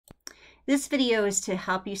This video is to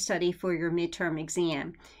help you study for your midterm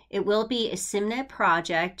exam. It will be a SimNet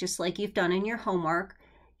project, just like you've done in your homework.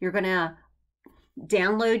 You're going to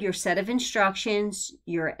download your set of instructions,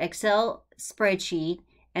 your Excel spreadsheet,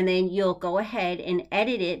 and then you'll go ahead and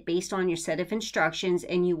edit it based on your set of instructions,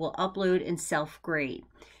 and you will upload and self-grade.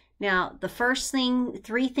 Now, the first thing,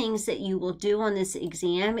 three things that you will do on this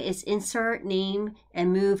exam is insert, name,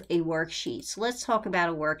 and move a worksheet. So let's talk about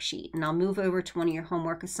a worksheet, and I'll move over to one of your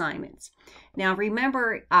homework assignments. Now,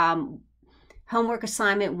 remember homework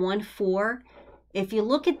assignment 1-4. If you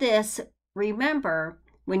look at this, remember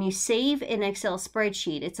when you save an Excel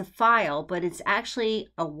spreadsheet, it's a file, but it's actually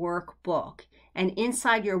a workbook. And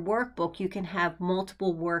inside your workbook, you can have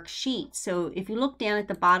multiple worksheets. So if you look down at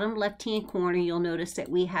the bottom left-hand corner, you'll notice that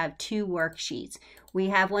we have two worksheets. We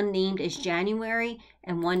have one named as January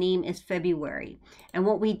and one named as February. And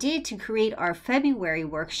what we did to create our February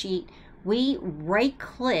worksheet, we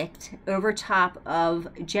right-clicked over top of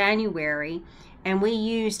January, and we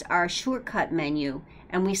used our shortcut menu,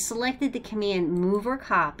 and we selected the command Move or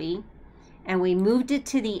Copy, and we moved it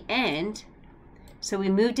to the end. So we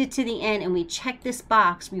moved it to the end and we checked this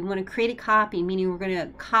box. We want to create a copy, meaning we're going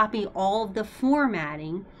to copy all of the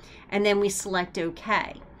formatting, and then we select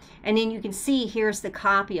OK. And then you can see here's the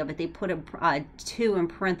copy of it. They put a 2 in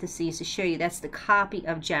parentheses to show you that's the copy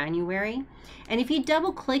of January. And if you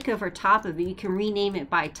double click over top of it, you can rename it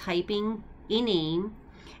by typing a name,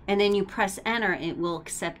 and then you press enter and it will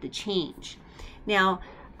accept the change. Now,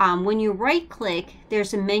 when you right click,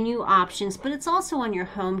 there's a menu options, but it's also on your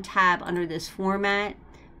home tab under this format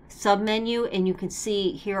submenu, and you can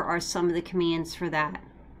see here are some of the commands for that.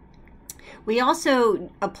 We also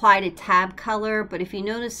applied a tab color, but if you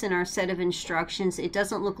notice in our set of instructions, it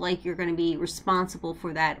doesn't look like you're going to be responsible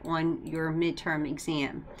for that on your midterm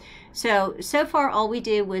exam. So far all we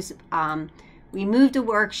did was we moved a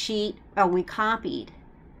worksheet, we copied,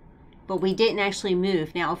 but we didn't actually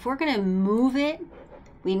move. Now if we're going to move it,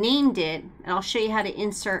 we named it, and I'll show you how to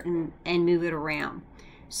insert and move it around.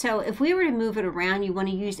 So if we were to move it around, you want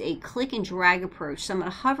to use a click and drag approach. So I'm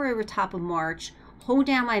going to hover over top of March, hold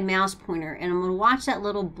down my mouse pointer, and I'm going to watch that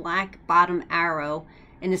little black bottom arrow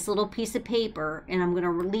in this little piece of paper, and I'm going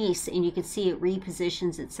to release, and you can see it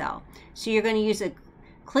repositions itself. So you're going to use a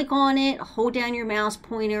click on it, hold down your mouse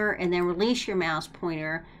pointer, and then release your mouse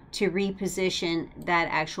pointer to reposition that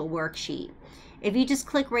actual worksheet. If you just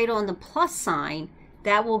click right on the plus sign,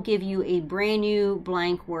 that will give you a brand new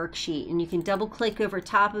blank worksheet, and you can double click over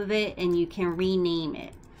top of it and you can rename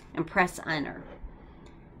it and press enter.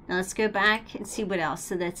 Now let's go back and see what else.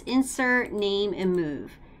 So that's insert, name, and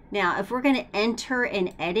move. Now if we're going to enter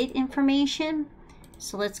and edit information,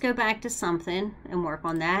 so let's go back to something and work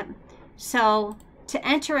on that. So to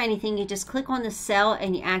enter anything, you just click on the cell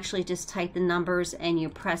and you actually just type the numbers and you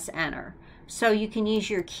press enter. So you can use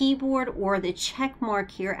your keyboard, or the check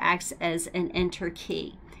mark here acts as an enter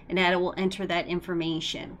key, and that will enter that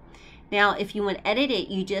information. Now if you want to edit it,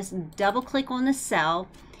 you just double click on the cell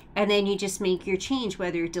and then you just make your change,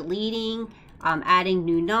 whether you're deleting, adding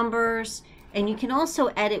new numbers, and you can also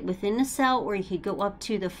edit within the cell, or you could go up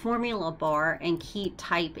to the formula bar and keep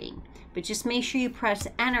typing. But just make sure you press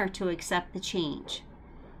enter to accept the change.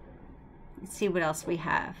 Let's see what else we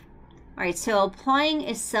have. All right, so applying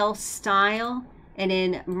a cell style, and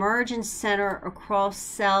then merge and center across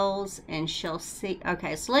cells, and shall see.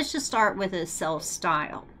 Okay, so let's just start with a cell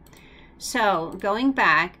style. So going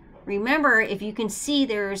back, remember, if you can see,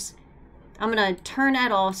 I'm going to turn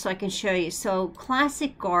that off so I can show you. So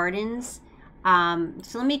classic gardens.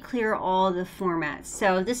 So let me clear all the formats.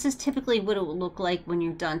 So this is typically what it will look like when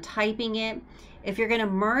you're done typing it. If you're going to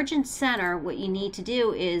merge and center, what you need to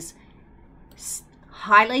do is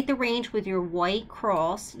highlight the range with your white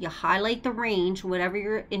cross. You highlight the range, whatever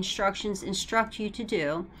your instructions instruct you to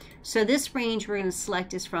do. So this range we're going to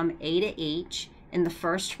select is from A to H in the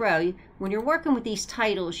first row. When you're working with these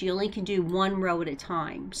titles, you only can do one row at a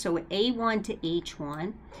time. So A1 to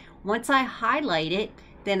H1. Once I highlight it,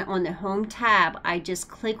 then on the home tab, I just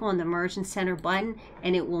click on the merge and center button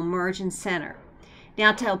and it will merge and center.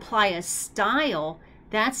 Now to apply a style,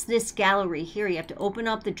 that's this gallery here. You have to open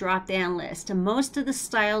up the drop-down list. And most of the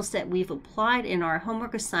styles that we've applied in our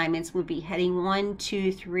homework assignments would be heading 1,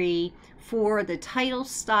 2, 3, 4, the title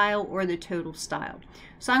style or the total style.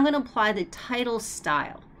 So I'm going to apply the title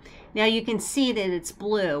style. Now you can see that it's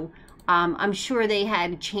blue. I'm sure they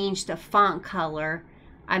had changed the font color.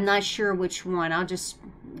 I'm not sure which one. I'll just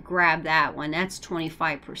grab that one. That's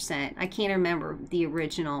 25%. I can't remember the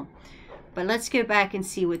original. But let's go back and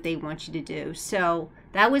see what they want you to do. So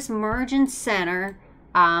that was merge and center.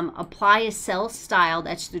 apply a cell style,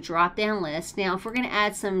 that's the drop down list. Now if we're going to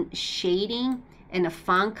add some shading and a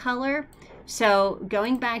font color, so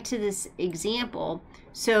going back to this example,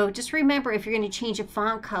 so just remember, if you're going to change a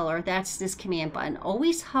font color, that's this command button.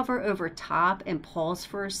 Always hover over top and pause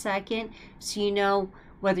for a second so you know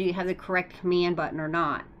whether you have the correct command button or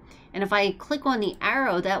not. And if I click on the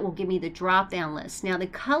arrow, that will give me the drop down list. Now the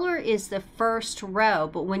color is the first row,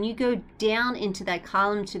 but when you go down into that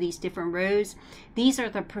column to these different rows, these are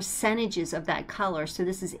the percentages of that color. So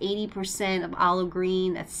this is 80% of olive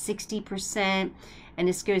green, that's 60%, and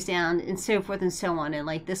this goes down and so forth and so on. And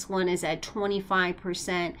like this one is at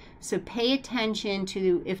 25%. So pay attention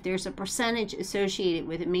to if there's a percentage associated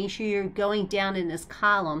with it. Make sure you're going down in this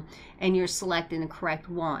column and you're selecting the correct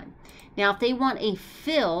one. Now if they want a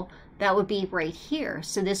fill, that would be right here.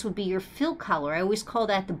 So this would be your fill color. I always call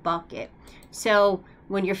that the bucket. So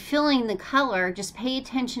when you're filling the color, just pay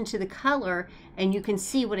attention to the color and you can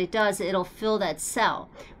see what it does. It'll fill that cell.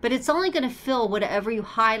 But it's only going to fill whatever you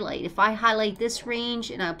highlight. If I highlight this range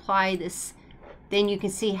and I apply this, then you can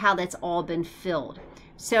see how that's all been filled.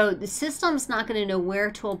 So the system's not going to know where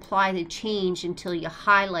to apply the change until you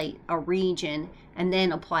highlight a region and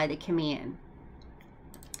then apply the command.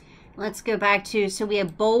 Let's go back to, so we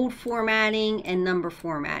have bold formatting and number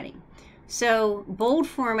formatting. So bold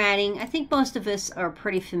formatting, I think most of us are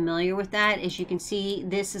pretty familiar with that. As you can see,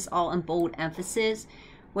 this is all in bold emphasis.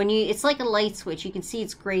 When you, it's like a light switch. You can see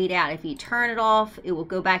it's grayed out. If you turn it off, it will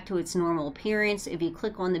go back to its normal appearance. If you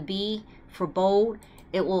click on the B for bold,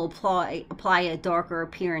 it will apply a darker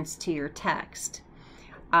appearance to your text.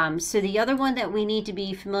 So the other one that we need to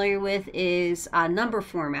be familiar with is number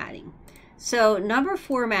formatting. So number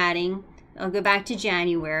formatting, I'll go back to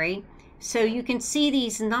January. So you can see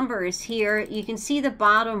these numbers here. You can see the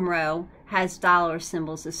bottom row has dollar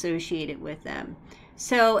symbols associated with them.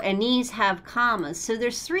 So, and these have commas. So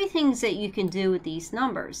there's three things that you can do with these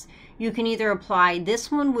numbers. You can either apply,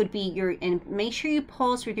 this one would be your, and make sure you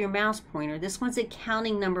pause with your mouse pointer. This one's a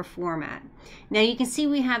counting number format. Now you can see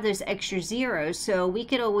we have those extra zeros. So we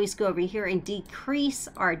could always go over here and decrease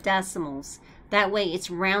our decimals. That way it's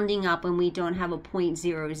rounding up and we don't have a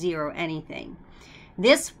 0.00 anything.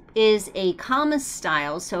 This is a comma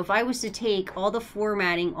style. So if I was to take all the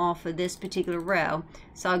formatting off of this particular row,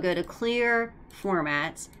 so I'll go to clear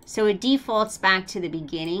formats. So it defaults back to the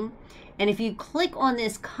beginning. And if you click on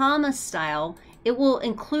this comma style, it will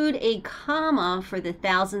include a comma for the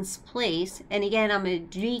thousandths place. And again, I'm going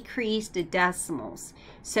to decrease the decimals.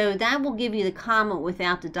 So that will give you the comma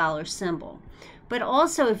without the dollar symbol. But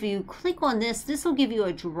also if you click on this, this will give you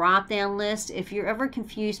a drop-down list. If you're ever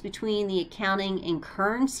confused between the accounting and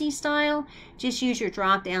currency style, just use your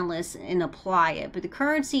drop-down list and apply it. But the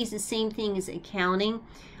currency is the same thing as accounting.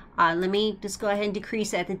 Let me just go ahead and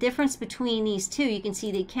decrease that. The difference between these two, you can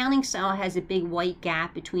see the accounting style has a big white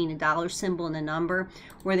gap between the dollar symbol and the number,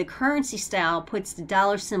 where the currency style puts the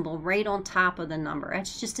dollar symbol right on top of the number.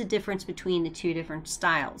 That's just the difference between the two different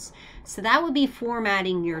styles. So that would be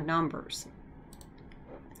formatting your numbers.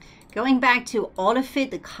 Going back to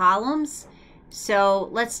auto-fit the columns, so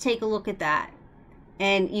let's take a look at that.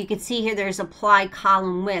 And you can see here there's apply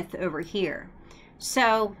column width over here.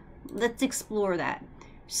 So let's explore that.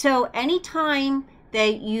 So anytime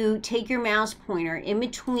that you take your mouse pointer in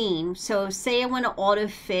between, so say I want to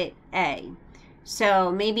auto-fit A. So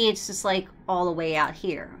maybe it's just like all the way out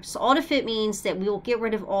here. So auto-fit means that we will get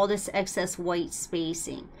rid of all this excess white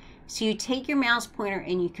spacing. So you take your mouse pointer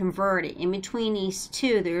and you convert it. In between these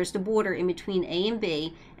two, there's the border in between A and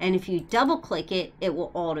B. And if you double click it, it will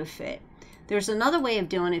auto fit. There's another way of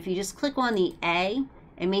doing it. If you just click on the A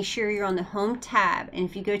and make sure you're on the Home tab. And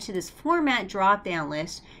if you go to this Format drop-down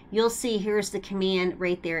list, you'll see here's the command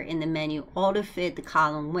right there in the menu, auto fit the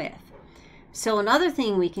column width. So another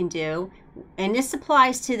thing we can do, and this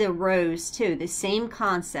applies to the rows too, the same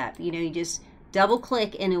concept. You know, you just double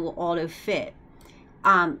click and it will auto fit.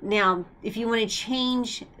 Now, if you want to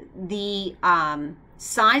change the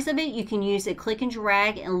size of it, you can use a click and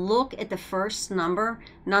drag and look at the first number,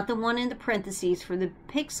 not the one in the parentheses for the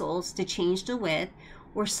pixels, to change the width.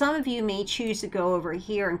 Or some of you may choose to go over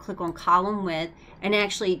here and click on column width and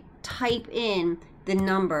actually type in the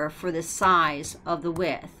number for the size of the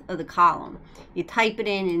width of the column. You type it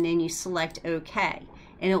in and then you select OK,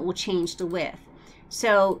 and it will change the width.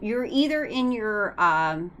 So you're either in your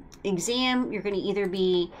exam, you're going to either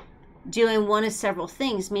be doing one of several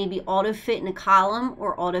things, maybe auto fit in a column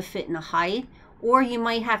or auto fit in a height, or you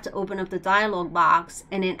might have to open up the dialog box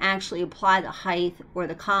and then actually apply the height or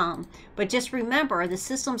the column. But just remember, the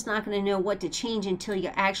system's not going to know what to change until you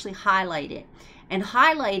actually highlight it. And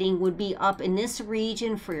highlighting would be up in this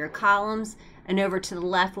region for your columns. and over to the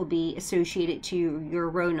left will be associated to your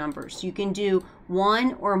row numbers. You can do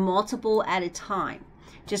one or multiple at a time.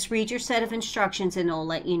 Just read your set of instructions and it'll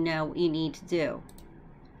let you know what you need to do.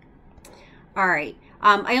 All right,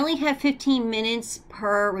 I only have 15 minutes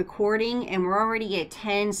per recording and we're already at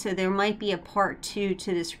 10, so there might be a part 2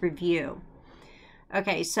 to this review.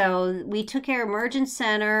 Okay, so we took care of margin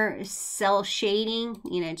center, cell shading,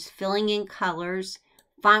 just filling in colors,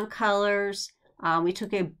 font colors. We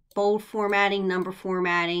took a bold formatting, number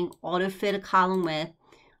formatting, auto-fit a column width.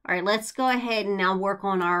 All right, let's go ahead and now work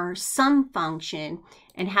on our sum function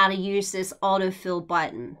and how to use this autofill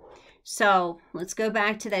button. So let's go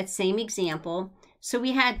back to that same example. So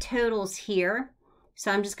we had totals here. So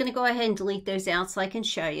I'm just going to go ahead and delete those out so I can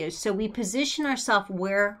show you. So we position ourselves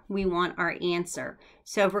where we want our answer.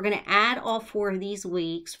 So if we're going to add all 4 of these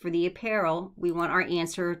weeks for the apparel, we want our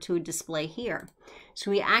answer to display here. So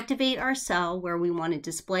we activate our cell where we want to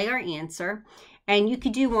display our answer. And you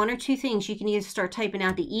could do one or two things. You can either start typing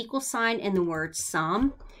out the equal sign and the word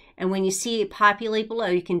sum. And when you see it populate below,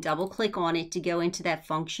 you can double click on it to go into that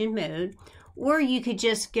function mode. Or you could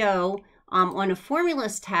just go on the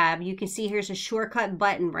formulas tab. You can see here's a shortcut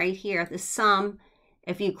button right here, the sum.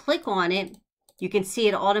 If you click on it, you can see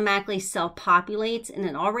it automatically self-populates and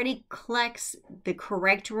it already collects the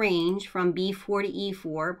correct range from B4 to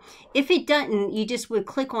E4. If it doesn't, you just would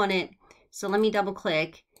click on it. So let me double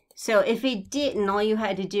click. So if it didn't, all you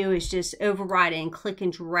had to do is just override it and click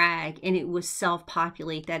and drag and it will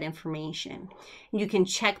self-populate that information. You can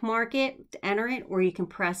check mark it to enter it, or you can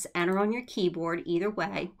press enter on your keyboard, either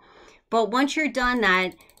way. But once you're done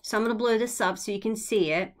that, so I'm going to blow this up so you can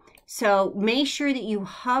see it. So make sure that you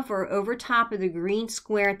hover over top of the green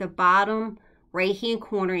square at the bottom right hand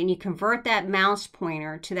corner and you convert that mouse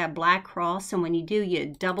pointer to that black cross. And when you do,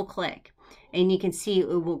 you double click and you can see it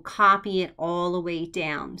will copy it all the way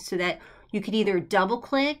down, so that you could either double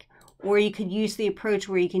click or you could use the approach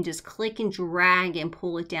where you can just click and drag and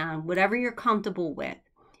pull it down, whatever you're comfortable with,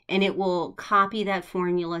 and it will copy that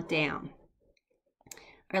formula down.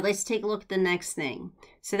 All right, let's take a look at the next thing.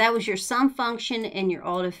 So that was your sum function and your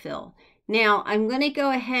autofill. Now I'm going to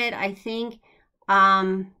go ahead, I think,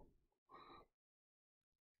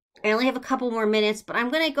 I only have a couple more minutes, but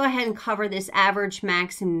I'm going to go ahead and cover this average,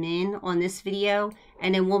 max, and min on this video,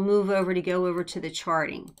 and then we'll move over to go over to the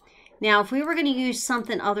charting. Now, if we were going to use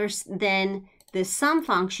something other than the sum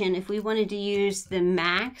function, if we wanted to use the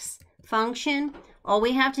max function, all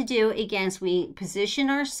we have to do, again, is we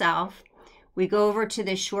position ourselves. We go over to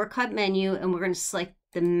the shortcut menu and we're going to select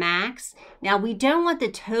the max. Now we don't want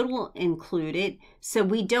the total included, so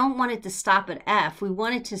we don't want it to stop at F. We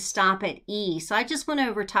want it to stop at E. So I just went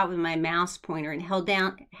over top with my mouse pointer and held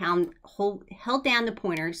down the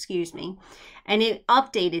pointer, excuse me, and it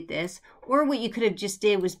updated this. Or what you could have just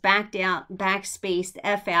did was backspaced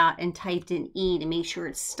F out and typed in E to make sure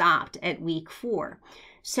it stopped at week 4.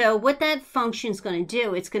 So what that function is going to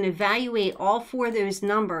do, it's going to evaluate all 4 of those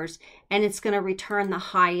numbers and it's going to return the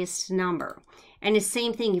highest number. And the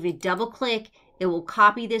same thing, if you double click, it will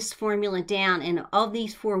copy this formula down, and of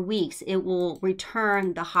these 4 weeks, it will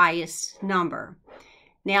return the highest number.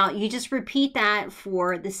 Now, you just repeat that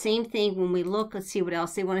for the same thing when we look. Let's see what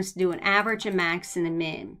else. They want us to do an average, a max, and a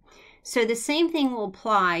min. So the same thing will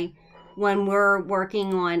apply when we're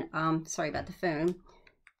working on, sorry about the phone.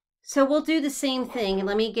 So we'll do the same thing, and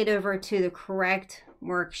let me get over to the correct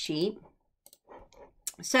worksheet.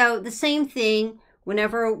 So the same thing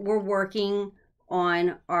whenever we're working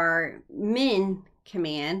on our min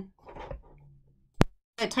command.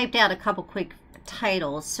 I typed out a couple quick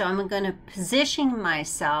titles, so I'm going to position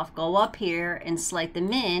myself, go up here and select the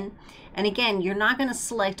min, and again, you're not going to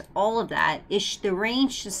select all of that. The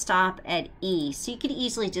range should stop at E, so you could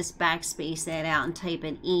easily just backspace that out and type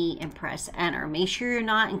in E and press enter. Make sure you're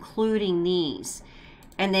not including these.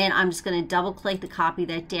 And then I'm just going to double click to copy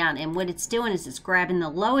that down, and what it's doing is it's grabbing the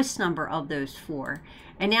lowest number of those 4.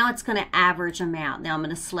 And now it's going to average them out. Now I'm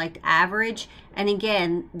going to select average. And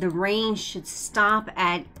again, the range should stop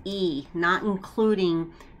at E, not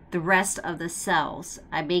including the rest of the cells.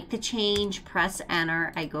 I make the change, press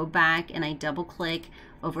enter. I go back and I double click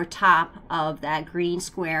over top of that green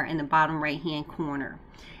square in the bottom right hand corner.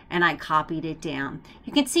 And I copied it down.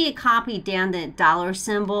 You can see it copied down the dollar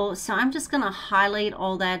symbol. So I'm just going to highlight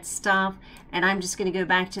all that stuff. And I'm just going to go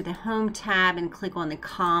back to the home tab and click on the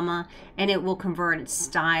comma. And it will convert its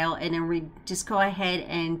style. And then just go ahead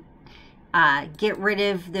and get rid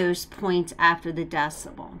of those points after the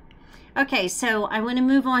decimal. Okay, so I want to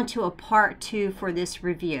move on to a part 2 for this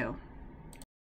review.